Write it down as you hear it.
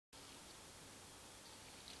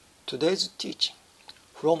Today's teaching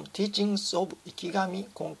from Teachings of Ikigami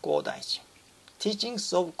Konko Daijin,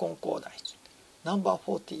 Teachings of Konko Daijin, number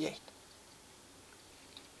 48.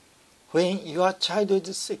 When your child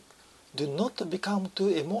is sick, do not become too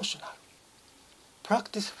emotional.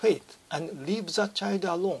 Practice faith and leave the child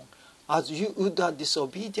alone as you would a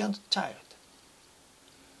disobedient child.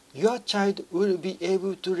 Your child will be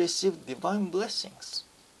able to receive divine blessings.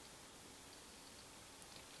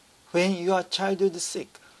 When your child is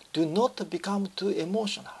sick, do not become too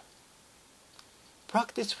emotional.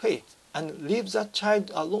 Practice faith and leave the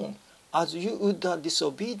child alone as you would a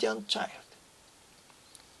disobedient child.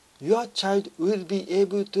 Your child will be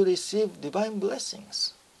able to receive divine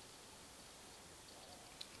blessings.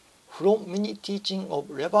 From Mini Teaching of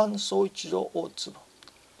Reverend Soichiro Otsubo,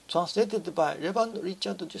 translated by Reverend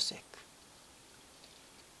Richard Jusek.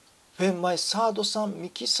 When my third son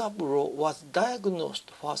Mikisaburo was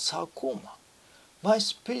diagnosed for sarcoma, my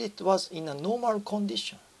spirit was in a normal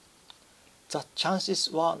condition. The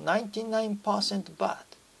chances were 99% bad.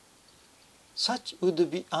 Such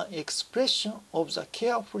would be an expression of the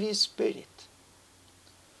carefree spirit.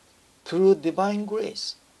 Through divine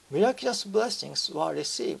grace, miraculous blessings were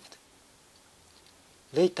received.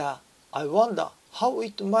 Later, I wonder how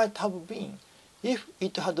it might have been if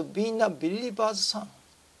it had been a believer's son.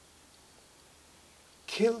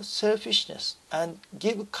 Kill selfishness and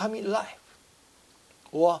give Kami life,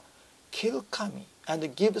 or kill Kami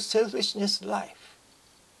and give selfishness life.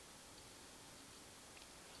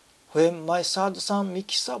 When my third son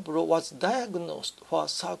Mikisaburo was diagnosed for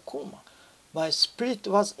sarcoma, my spirit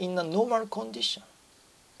was in a normal condition.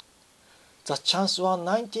 The chances were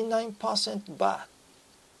 99% bad.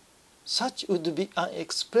 Such would be an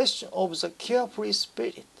expression of the carefree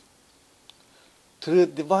spirit. Through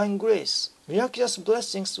divine grace, miraculous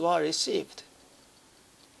blessings were received.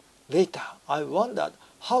 Later, I wondered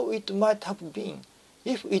how it might have been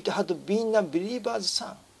if it had been a believer's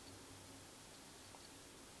son.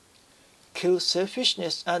 Kill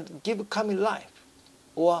selfishness and give Kami life,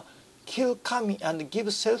 or kill Kami and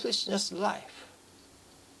give selfishness life.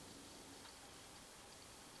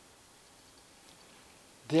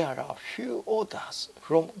 There are few orders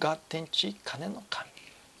from God TenchiKanenoKami,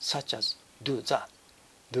 such as do that,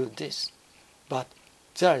 do this, but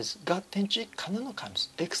there is God TenchiKanenoKami's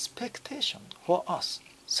expectation for us,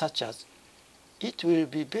 such as it will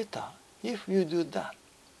be better if you do that,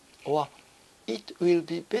 or it will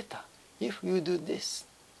be better if you do this.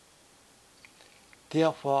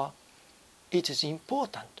 Therefore, it is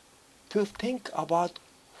important to think about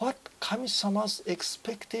what Kami-sama's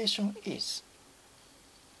expectation is.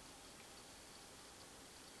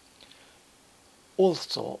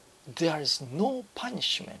 Also, there is no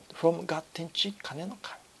punishment from God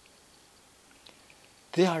TenchiKanenoKami.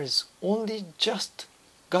 There is only just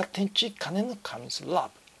God TenchiKanenoKami's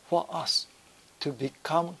love for us to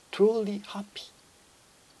become truly happy.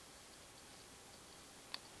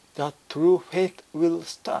 The true faith will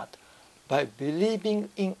start by believing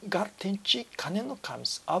in God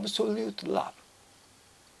TenchiKanenoKami's absolute love.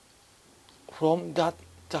 From that,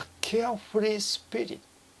 the carefree spirit,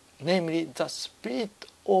 namely the spirit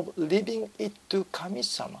of leaving it to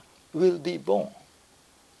Kami-sama, will be born.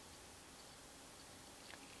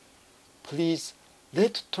 Please,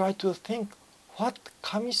 let's try to think what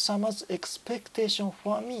Kami-sama's expectation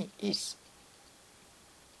for me is.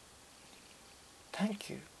 Thank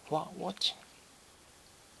you for watching.